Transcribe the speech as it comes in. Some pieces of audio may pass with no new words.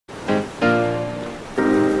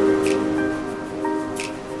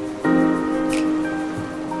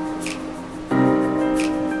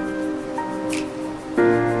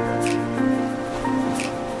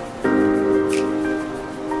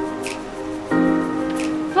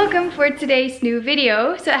Welcome for today's new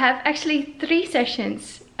video. So I have actually 3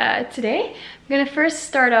 sessions today. I'm gonna first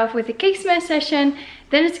start off with a cake smash session,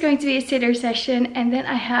 then it's going to be a sitter session, and then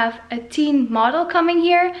I have a teen model coming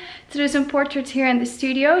here to do some portraits here in the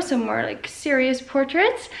studio, some more like serious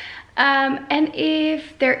portraits. And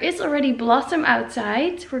if there is already blossom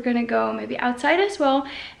outside, we're gonna go maybe outside as well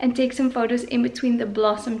and take some photos in between the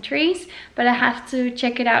blossom trees. But I have to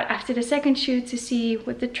check it out after the second shoot to see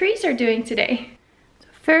what the trees are doing today. So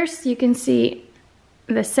first you can see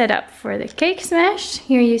the setup for the cake smash.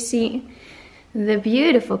 Here you see the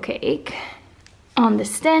beautiful cake on the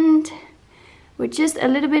stand with just a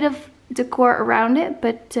little bit of decor around it,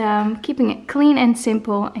 but keeping it clean and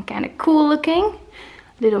simple and kind of cool looking.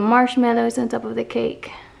 Little marshmallows on top of the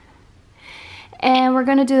cake. And we're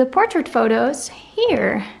gonna do the portrait photos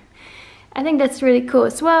here. I think that's really cool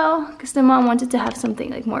as well, because the mom wanted to have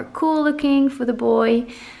something like more cool looking for the boy.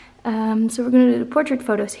 So we're gonna do the portrait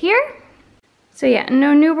photos here. So yeah,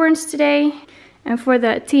 no newborns today. And for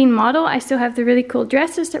the teen model, I still have the really cool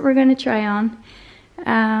dresses that we're gonna try on.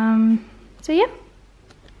 So yeah.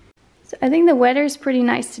 So I think the weather is pretty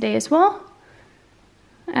nice today as well.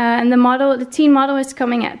 And the teen model is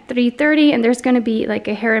coming at 3:30, and there's going to be like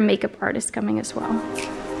a hair and makeup artist coming as well.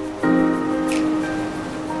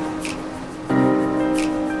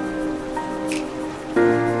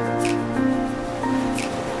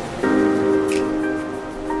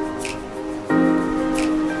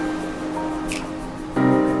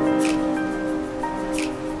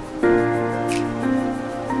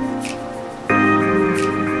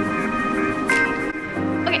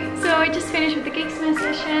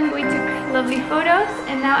 Lovely photos,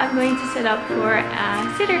 and now I'm going to set up for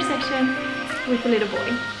a sitter session with the little boy.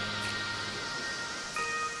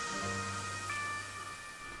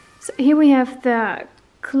 So here we have the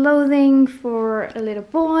clothing for a little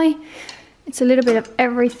boy. It's a little bit of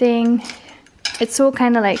everything. It's all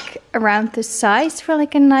kind of like around the size for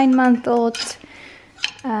like a 9-month-old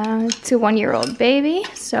to 1-year-old baby.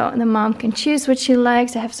 So the mom can choose what she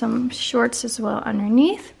likes. I have some shorts as well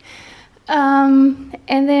underneath.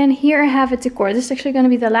 And then here I have a decor. This is actually going to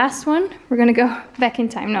be the last one. We're going to go back in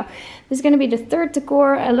time. No, this is going to be the 3rd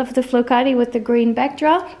decor. I love the flocati with the green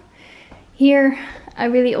backdrop. Here, I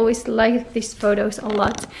really always like these photos a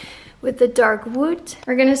lot with the dark wood.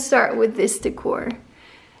 We're going to start with this decor.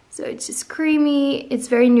 So it's just creamy. It's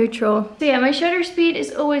very neutral. So yeah, my shutter speed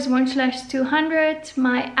is always 1/200.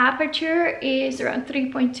 My aperture is around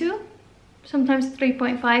 3.2, sometimes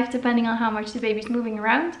 3.5, depending on how much the baby's moving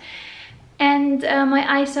around. And my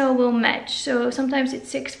ISO will match, so sometimes it's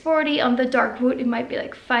 640. On the dark wood it might be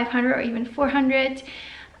like 500 or even 400,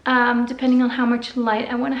 depending on how much light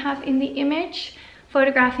I want to have in the image.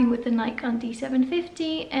 Photographing with the Nikon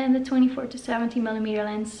D750 and the 24-70mm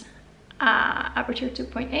lens, aperture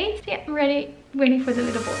 2.8. So yeah, I'm ready, waiting for the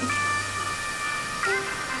little boy.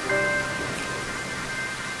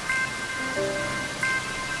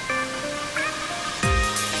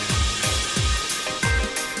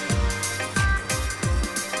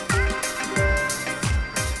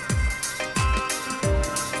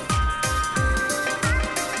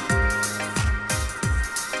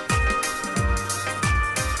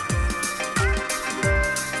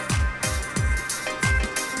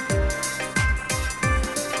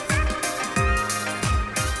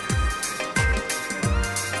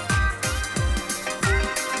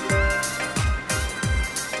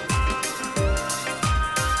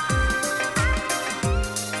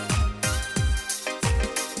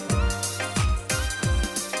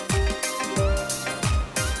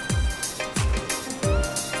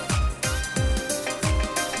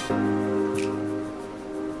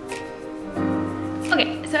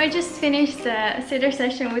 So I just finished the sitter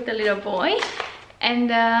session with the little boy, and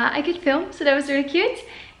I could film, so that was really cute.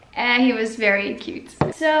 And he was very cute.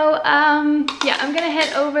 So yeah, I'm gonna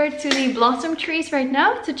head over to the blossom trees right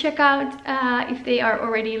now to check out if they are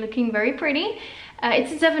already looking very pretty.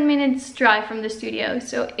 It's a 7 minutes drive from the studio,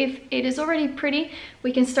 so if it is already pretty,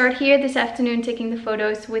 we can start here this afternoon taking the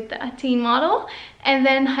photos with the teen model and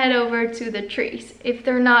then head over to the trees. If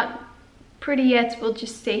they're not pretty yet, we'll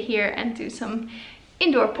just stay here and do some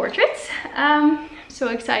indoor portraits. So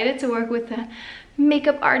excited to work with a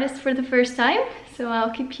makeup artist for the first time, so I'll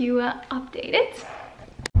keep you updated.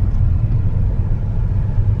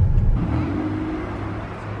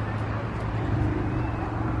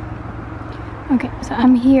 Okay, so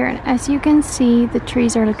I'm here, and as you can see, the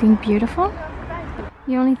trees are looking beautiful.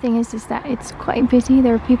 The only thing is that it's quite busy.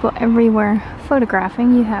 There are people everywhere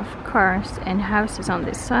photographing. You have cars and houses on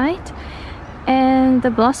this side. And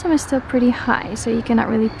the blossom is still pretty high, so you cannot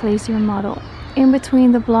really place your model in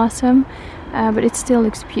between the blossom, but it still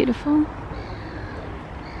looks beautiful.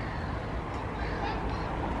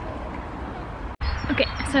 Okay,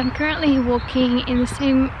 so I'm currently walking in the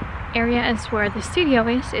same area as where the studio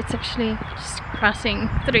is. It's actually just crossing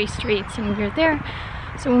 3 streets and we're there.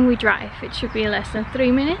 So when we drive, it should be less than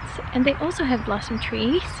 3 minutes. And they also have blossom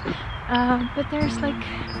trees, but there's like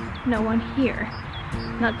no one here.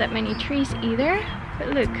 Not that many trees either, but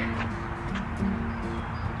look.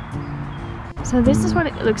 So this is what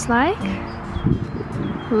it looks like.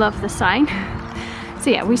 Love the sign. So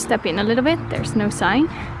yeah, we step in a little bit, there's no sign.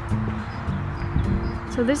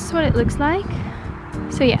 So this is what it looks like.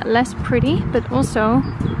 So yeah, less pretty, but also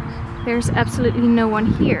there's absolutely no one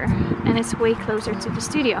here, and it's way closer to the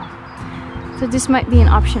studio. So this might be an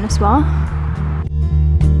option as well.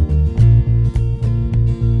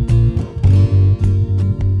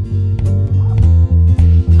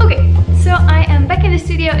 Okay, so I am back in the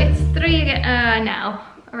studio. It's 3 now,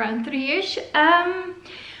 around 3-ish. I'm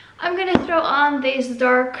gonna throw on this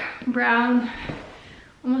dark brown,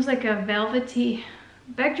 almost like a velvety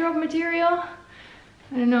backdrop material.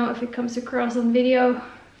 I don't know if it comes across on video.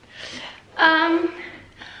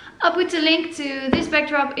 I'll put the link to this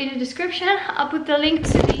backdrop in the description. I'll put the link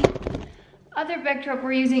to the other backdrop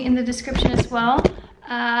we're using in the description as well.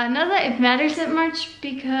 Not that it matters that much,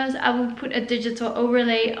 because I will put a digital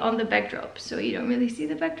overlay on the backdrop, so you don't really see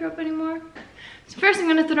the backdrop anymore. So first I'm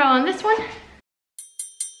gonna throw on this one.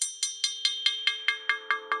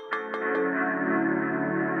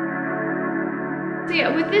 So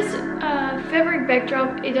yeah, with this fabric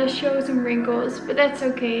backdrop, it does show some wrinkles, but that's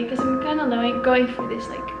okay, because I'm kind of going for this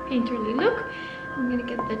like painterly look. I'm gonna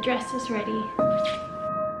get the dresses ready.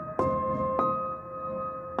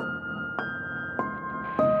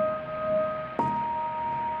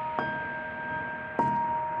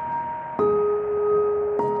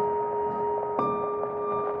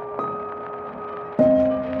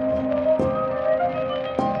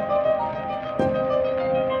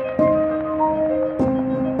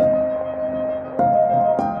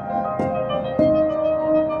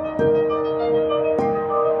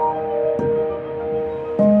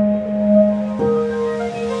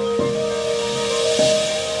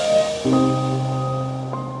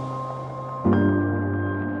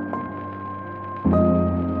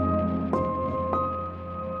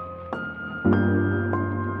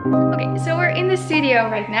 So we're in the studio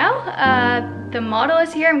right now. The model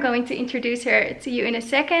is here. I'm going to introduce her to you in a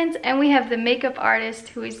second. And we have the makeup artist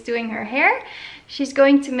who is doing her hair. She's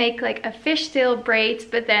going to make like a fishtail braid,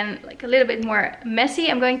 but then like a little bit more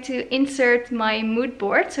messy. I'm going to insert my mood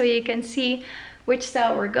board so you can see which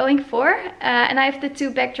style we're going for. And I have the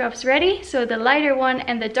 2 backdrops ready. So the lighter one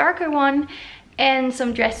and the darker one, and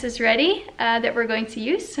some dresses ready that we're going to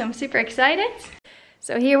use. So I'm super excited.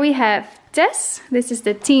 So here we have Tess. This is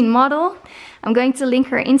the teen model. I'm going to link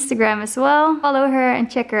her Instagram as well. Follow her and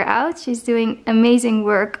check her out. She's doing amazing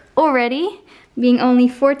work already, being only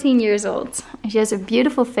 14 years old. And she has a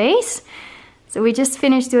beautiful face. So we just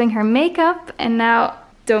finished doing her makeup, and now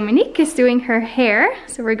Dominique is doing her hair.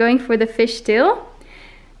 So we're going for the fishtail.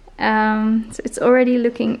 So it's already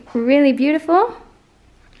looking really beautiful.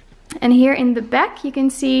 And here in the back you can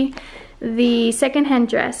see the secondhand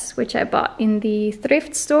dress, which I bought in the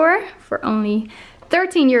thrift store for only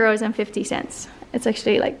 13 euros and 50 cents. It's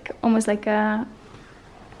actually like almost like a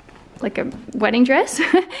wedding dress.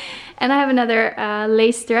 And I have another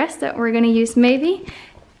lace dress that we're gonna use maybe.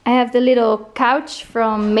 I have the little couch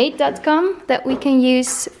from made.com that we can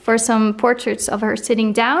use for some portraits of her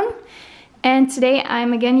sitting down. And today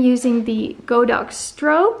I'm again using the Godox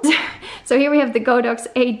strobe. So here we have the Godox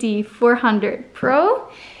AD400 Pro.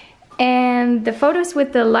 And the photos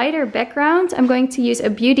with the lighter background, I'm going to use a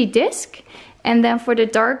beauty disc. And then for the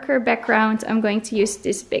darker background, I'm going to use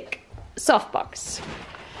this big softbox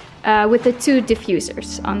with the 2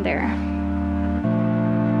 diffusers on there.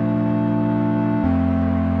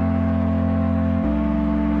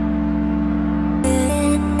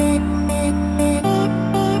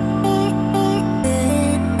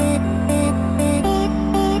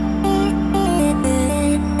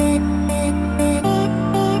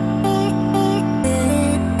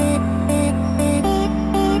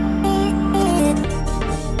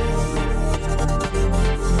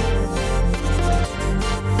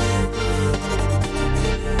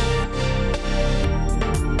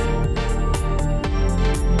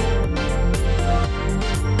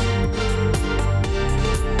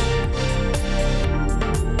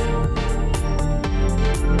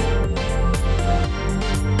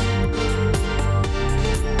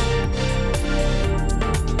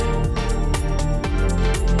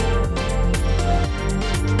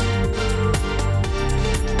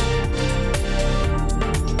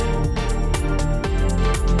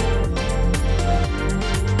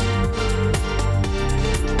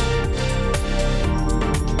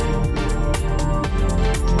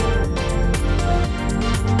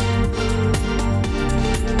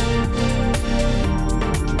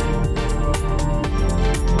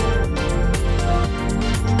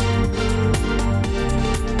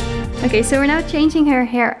 Okay, so we're now changing her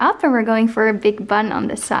hair up and we're going for a big bun on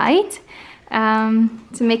the side. To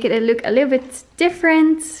make it look a little bit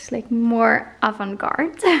different, like more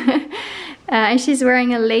avant-garde. And she's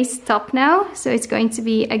wearing a lace top now, so it's going to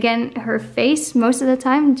be again her face most of the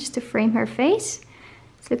time, just to frame her face.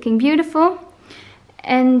 It's looking beautiful.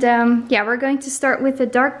 And yeah, we're going to start with the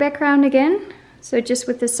dark background again, so just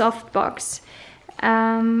with the softbox.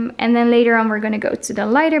 And then later on we're going to go to the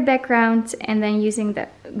lighter background and then using the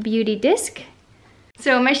beauty disc.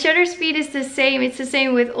 So my shutter speed is the same. It's the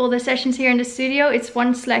same with all the sessions here in the studio. It's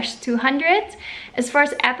 1/200. As far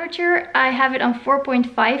as aperture, I have it on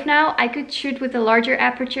 4.5 now. I could shoot with a larger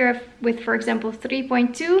aperture with, for example,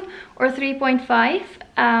 3.2 or 3.5.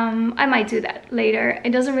 I might do that later.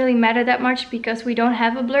 It doesn't really matter that much because we don't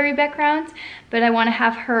have a blurry background, but I want to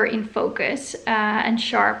have her in focus and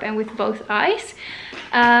sharp and with both eyes.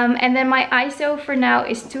 And then my ISO for now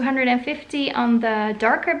is 250 on the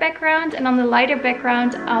darker background, and on the lighter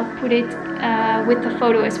background I'll put it with the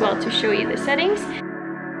photo as well to show you the settings.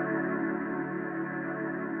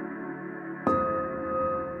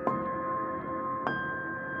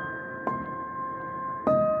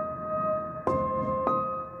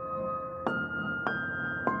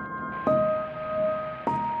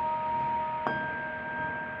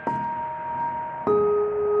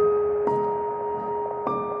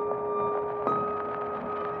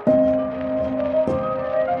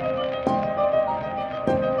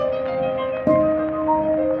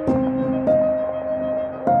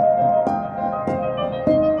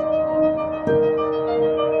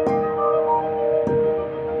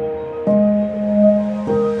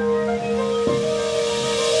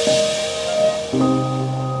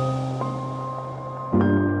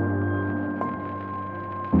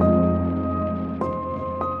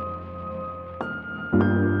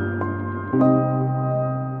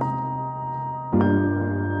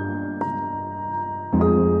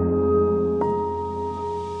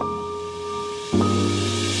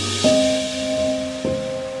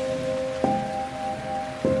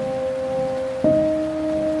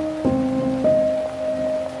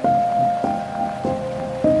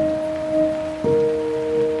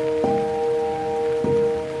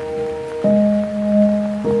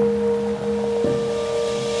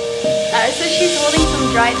 So she's holding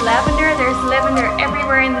some dried lavender. There's lavender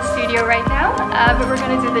everywhere in the studio right now, but we're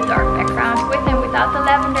gonna do the dark background with and without the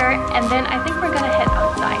lavender, and then I think we're gonna head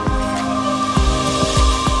outside.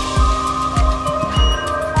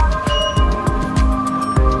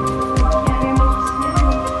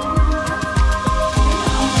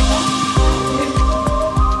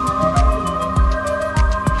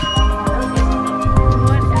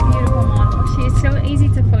 What a beautiful model. She is so easy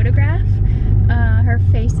to photograph. Her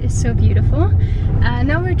face is so beautiful.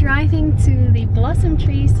 Now we're driving to the blossom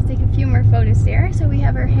trees to take a few more photos there. So we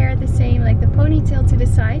have her hair the same, like the ponytail to the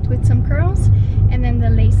side with some curls, and then the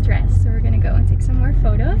lace dress. So we're gonna go and take some more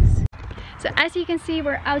photos. So as you can see,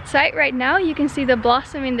 we're outside right now. You can see the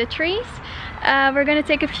blossom in the trees. We're gonna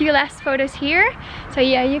take a few last photos here. So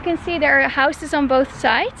yeah, you can see there are houses on both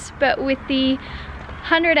sides, but with the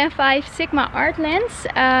 105 Sigma art lens,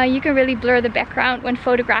 you can really blur the background when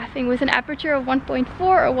photographing with an aperture of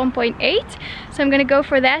 1.4 or 1.8. So I'm gonna go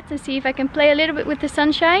for that and see if I can play a little bit with the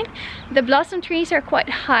sunshine. The blossom trees are quite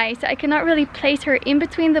high, so I cannot really place her in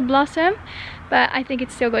between the blossom, but I think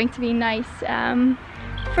it's still going to be nice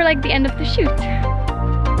for like the end of the shoot.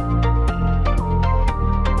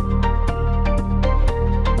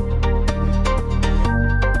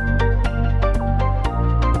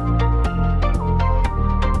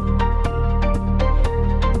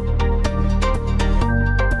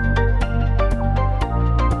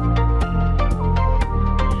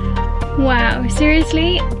 Wow,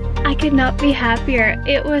 seriously, I could not be happier.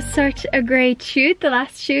 It was such a great shoot, the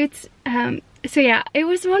last shoot. So yeah, it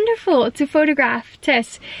was wonderful to photograph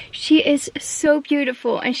Tess. She is so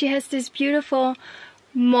beautiful, and she has this beautiful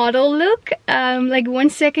model look. Like 1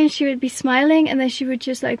 second she would be smiling and then she would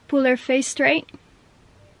just like pull her face straight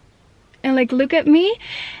and like look at me,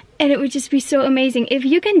 and it would just be so amazing. If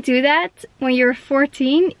you can do that when you're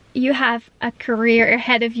 14, you have a career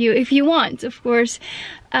ahead of you, if you want, of course,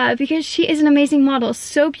 because she is an amazing model.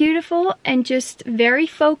 So beautiful and just very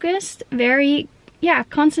focused, very, yeah,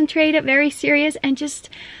 concentrated, very serious, and just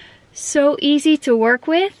so easy to work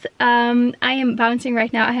with. I am bouncing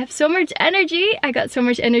right now. I have so much energy. I got so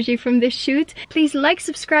much energy from this shoot. Please like,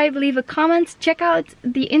 subscribe, leave a comment. Check out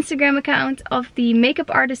the Instagram account of the makeup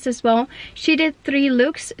artist as well. She did 3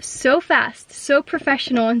 looks so fast, so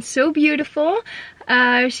professional, and so beautiful.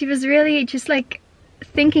 She was really just like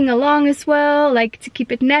thinking along as well, like to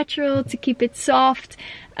keep it natural, to keep it soft.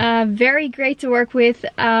 Very great to work with.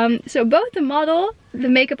 So both the model, the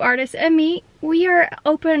makeup artist, and me, we are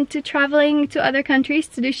open to traveling to other countries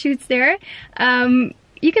to do shoots there.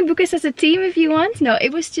 You can book us as a team if you want. No,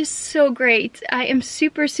 it was just so great. I am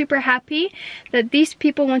super, super happy that these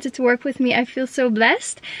people wanted to work with me. I feel so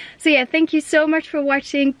blessed. So yeah, thank you so much for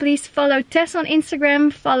watching. Please follow Tess on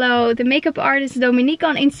Instagram, follow the makeup artist Dominique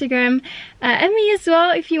on Instagram, and me as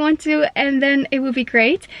well if you want to, and then it will be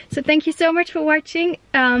great. So thank you so much for watching.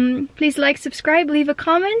 Please like, subscribe, leave a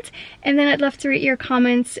comment, and then I'd love to read your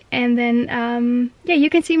comments, and then yeah,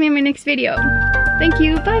 you can see me in my next video. Thank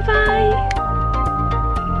you, bye bye!